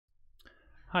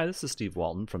Hi, this is Steve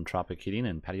Walton from Tropic Heating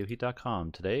and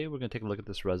PatioHeat.com. Today we're going to take a look at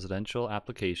this residential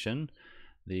application.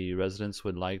 The residents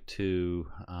would like to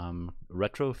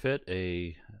retrofit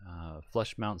a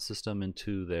flush mount system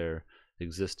into their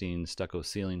existing stucco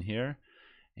ceiling here,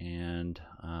 and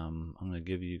I'm going to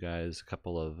give you guys a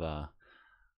couple of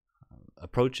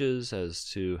approaches as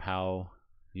to how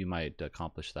you might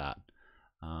accomplish that,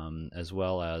 as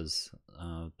well as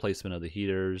placement of the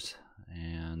heaters.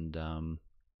 And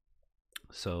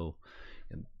so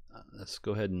let's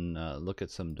go ahead and look at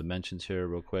some dimensions here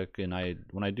real quick. And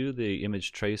when I do the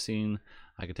image tracing,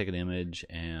 I can take an image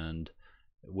and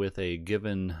with a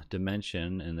given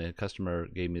dimension, and the customer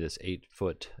gave me this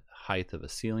 8-foot height of a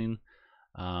ceiling,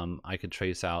 I could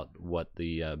trace out what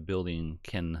the building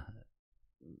can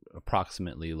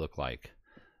approximately look like.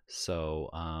 So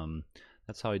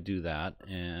that's how I do that.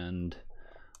 And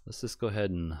let's just go ahead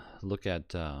and look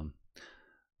at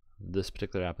this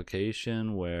particular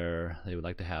application where they would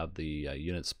like to have the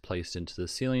units placed into the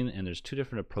ceiling, and there's two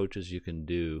different approaches you can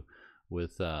do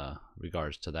with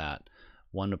regards to that.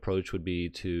 One approach would be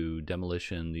to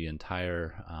demolition the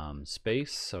entire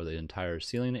space or the entire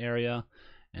ceiling area,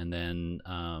 and then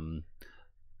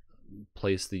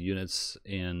place the units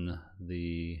in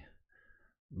the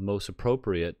most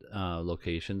appropriate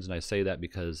locations. And I say that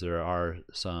because there are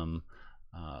some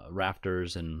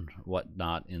rafters and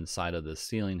whatnot inside of the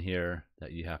ceiling here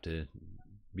that you have to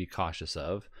be cautious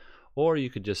of. Or you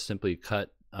could just simply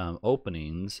cut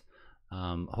openings,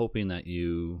 hoping that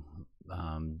you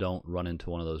don't run into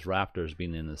one of those rafters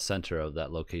being in the center of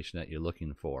that location that you're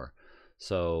looking for.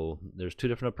 So there's two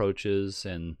different approaches,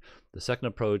 and the second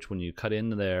approach, when you cut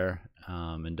into there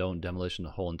and don't demolition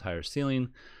the whole entire ceiling,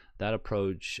 that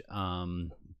approach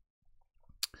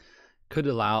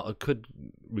could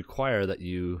require that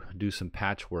you do some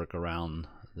patchwork around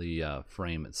the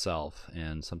frame itself,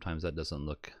 and sometimes that doesn't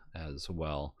look as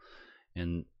well.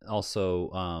 And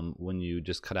also when you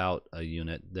just cut out a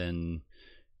unit, then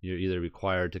you're either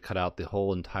required to cut out the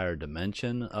whole entire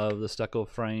dimension of the stucco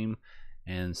frame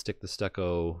and stick the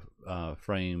stucco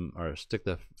frame, or stick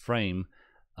the frame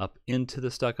up into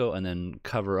the stucco and then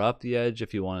cover up the edge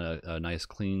if you want a nice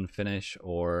clean finish.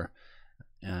 Or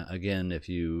again, if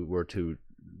you were to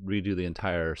redo the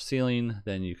entire ceiling,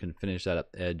 then you can finish that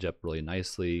edge up really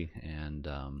nicely, and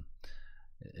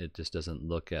it just doesn't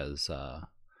look as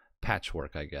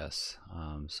patchwork, I guess.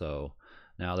 So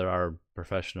now there are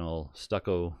professional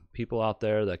stucco people out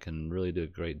there that can really do a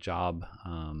great job,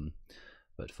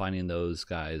 but finding those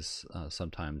guys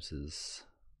sometimes is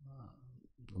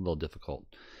a little difficult.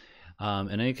 In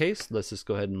any case, let's just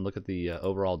go ahead and look at the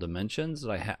overall dimensions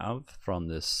that I have from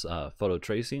this photo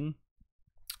tracing.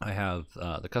 I have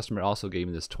the customer also gave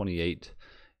me this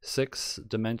 28/6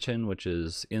 dimension, which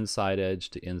is inside edge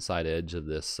to inside edge of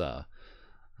this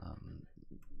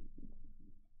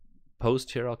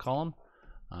post here, I'll call them.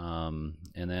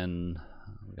 And then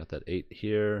we got that 8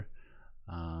 here.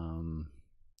 And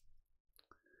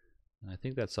I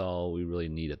think that's all we really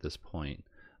need at this point.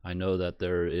 I know that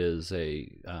there is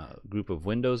a group of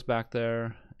windows back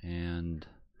there, and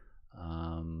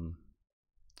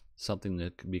something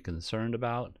to be concerned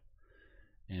about.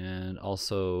 And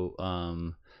also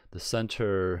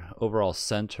the overall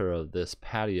center of this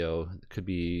patio could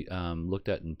be looked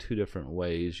at in two different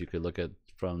ways. You could look at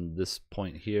from this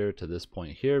point here to this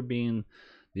point here being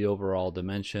the overall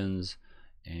dimensions,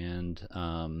 and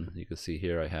you can see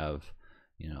here I have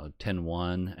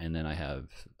 10/1, and then I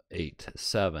have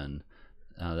 8/7,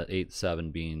 that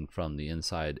 8/7 being from the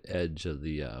inside edge of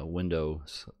the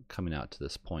windows coming out to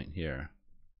this point here.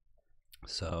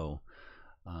 So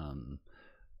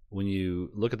when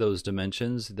you look at those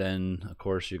dimensions, then of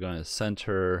course you're going to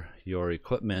center your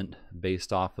equipment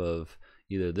based off of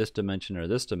either this dimension or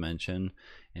this dimension.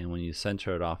 And when you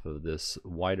center it off of this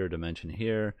wider dimension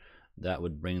here, that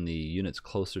would bring the units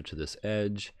closer to this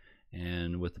edge.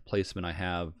 And with the placement I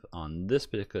have on this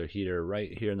particular heater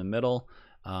right here in the middle,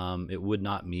 it would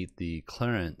not meet the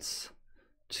clearance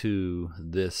to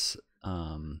this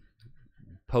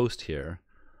post here.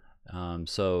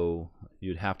 So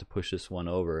you'd have to push this one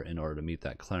over in order to meet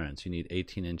that clearance. You need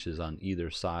 18 inches on either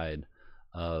side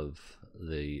of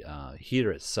the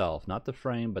heater itself, not the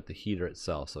frame, but the heater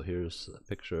itself. So here's a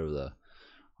picture of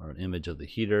or an image of the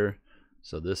heater.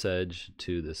 So this edge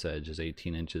to this edge is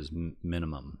 18 inches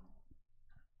minimum.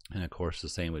 And of course the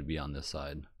same would be on this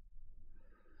side.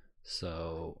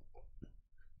 So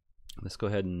let's go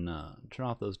ahead and turn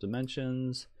off those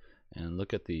dimensions and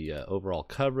look at the overall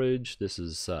coverage. This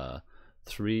is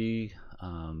 3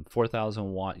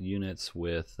 4,000 watt units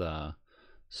with the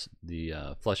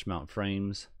flush mount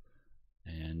frames.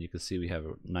 and you can see we have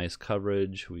a nice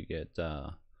coverage. We get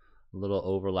a little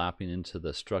overlapping into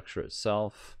the structure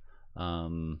itself. I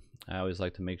always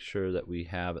like to make sure that we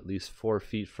have at least 4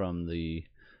 feet from the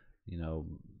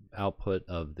output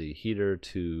of the heater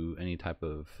to any type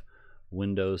of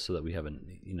window, so that we have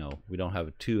we don't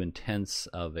have too intense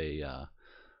of a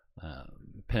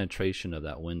penetration of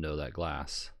that window, that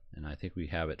glass. And I think we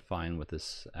have it fine with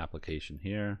this application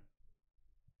here.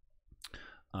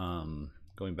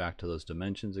 Going back to those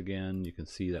dimensions again, you can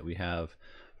see that we have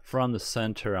from the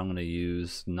center, I'm going to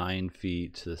use 9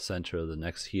 feet to the center of the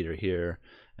next heater here,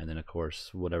 and then of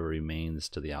course whatever remains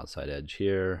to the outside edge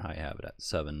here, I have it at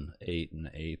 7, 8, and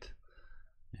 8,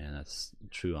 and that's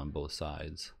true on both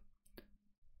sides.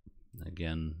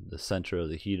 Again, the center of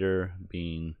the heater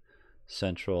being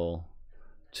central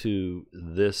to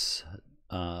this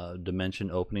dimension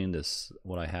opening, this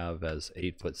what I have as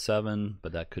 8'7",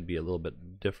 but that could be a little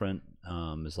bit different.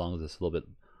 As long as it's a little bit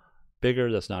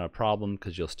bigger, that's not a problem,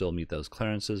 because you'll still meet those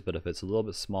clearances. But if it's a little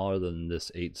bit smaller than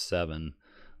this 8'7",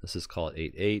 let's just call it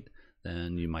 8'8",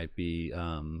 then you might be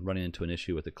running into an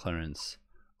issue with the clearance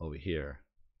over here.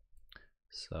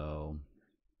 So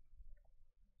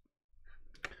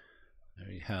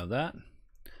there you have that.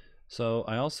 So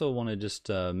I also want to just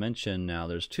mention now,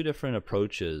 there's 2 different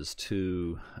approaches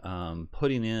to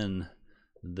putting in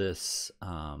this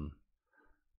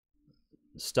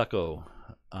stucco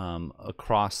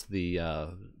across the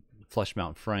flush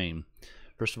mount frame.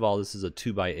 First of all, this is a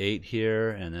 2x8 here,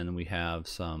 and then we have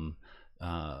some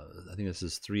I think this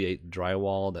is 3/8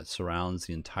 drywall that surrounds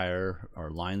the entire, or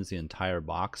lines the entire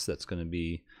box that's going to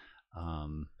be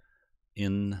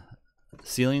in the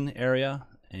ceiling area.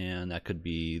 And that could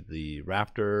be the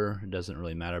rafter, it doesn't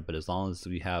really matter, but as long as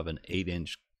we have an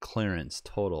 8-inch clearance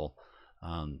total,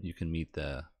 you can meet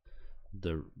the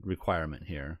requirement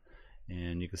here.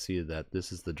 And you can see that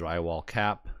this is the drywall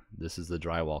cap, this is the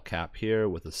drywall cap here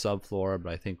with the subfloor,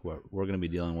 but I think what we're going to be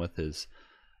dealing with is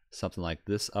something like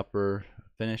this upper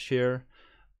finish here.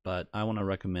 But I want to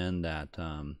recommend that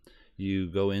you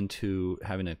go into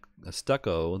having a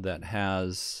stucco that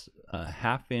has a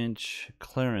 1/2-inch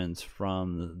clearance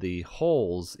from the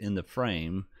holes in the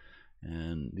frame,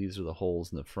 and these are the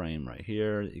holes in the frame right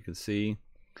here that you can see.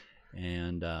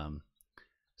 And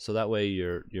so that way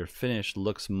your finish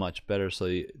looks much better. So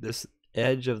this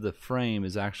edge of the frame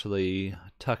is actually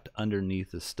tucked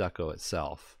underneath the stucco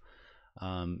itself.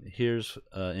 Here's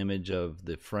an image of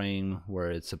the frame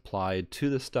where it's applied to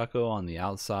the stucco on the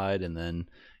outside, and then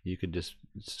you could just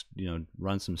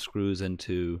run some screws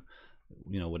into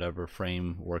whatever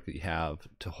framework that you have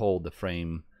to hold the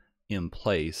frame in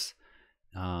place.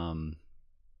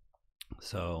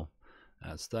 So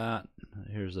that's that.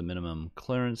 Here's the minimum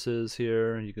clearances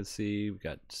here. You can see we've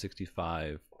got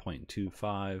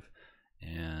 65.25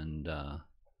 and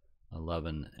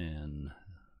 11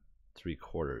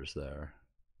 3/4 there.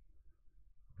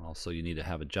 Also, you need to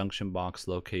have a junction box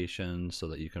location so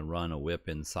that you can run a whip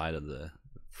inside of the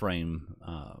frame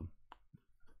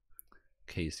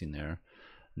casing there.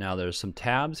 Now there's some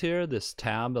tabs here. This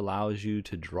tab allows you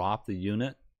to drop the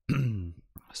unit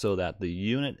so that the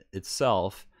unit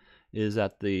itself is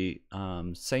at the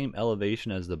same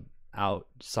elevation as the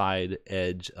outside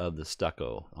edge of the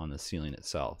stucco on the ceiling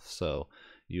itself. So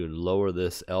you would lower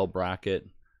this L bracket.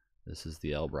 This is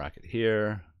the L bracket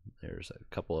here. There's a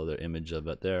couple other images of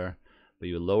it there. But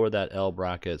you lower that L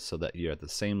bracket so that you're at the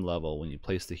same level. When you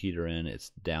place the heater in, it's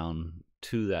down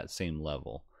to that same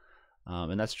level.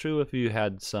 And that's true if you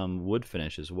had some wood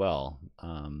finish as well.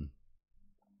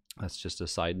 That's just a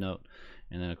side note.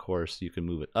 And then of course you can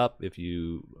move it up if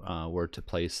you were to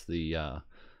place the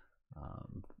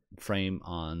frame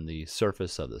on the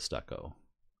surface of the stucco.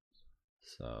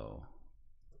 So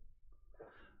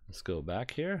let's go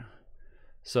back here.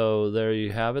 So there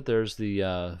you have it. There's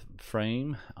the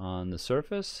frame on the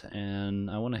surface, and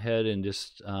I went ahead and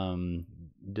just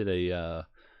did a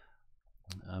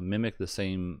mimic the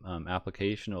same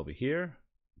application over here.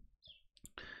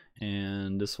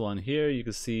 And this one here, you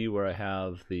can see where I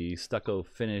have the stucco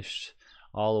finished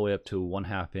all the way up to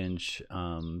 1/2 inch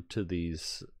to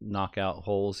these knockout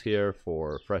holes here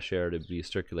for fresh air to be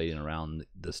circulating around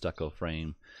the stucco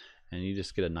frame, and you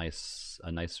just get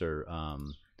a nicer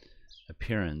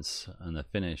appearance and the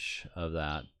finish of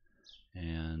that.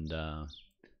 And now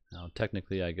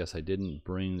technically I guess I didn't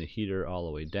bring the heater all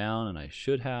the way down, and I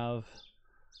should have.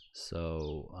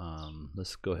 So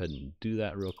let's go ahead and do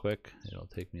that real quick. It'll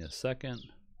take me a second.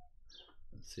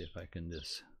 Let's see if I can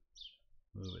just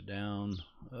move it down.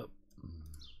 Oh,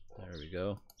 there we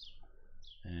go.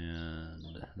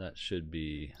 And that should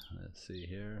be, let's see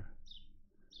here,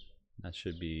 That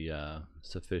should be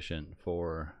sufficient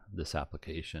for this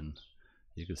application.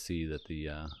 You can see that the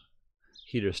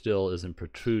heater still isn't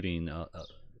protruding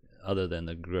other than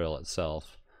the grill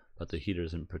itself, but the heater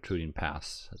isn't protruding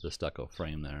past the stucco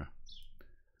frame there.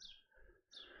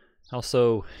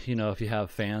 Also, you know, if you have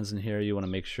fans in here, you want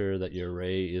to make sure that your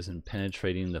ray isn't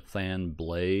penetrating the fan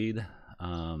blade.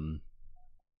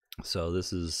 So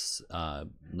this is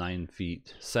 9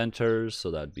 feet centers, so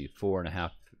that'd be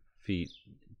 4.5 feet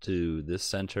to this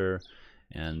center,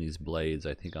 and these blades,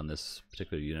 I think on this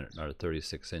particular unit, are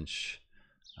 36-inch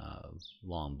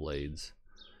long blades.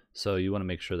 So you want to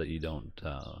make sure that you don't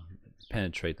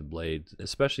penetrate the blade,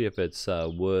 especially if it's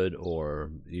wood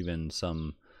or even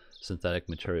some synthetic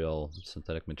material.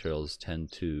 Synthetic materials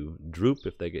tend to droop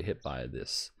if they get hit by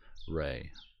this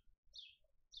ray.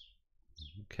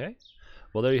 Okay,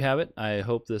 well, there you have it. I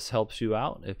hope this helps you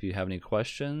out. If you have any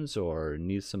questions or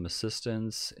need some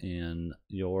assistance in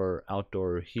your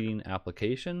outdoor heating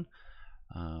application,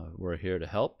 we're here to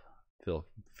help. Feel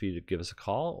free to give us a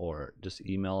call or just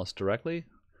email us directly.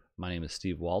 My name is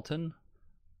Steve Walton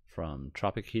from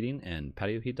Tropic Heating and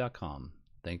PatioHeat.com.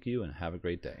 Thank you and have a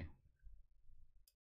great day.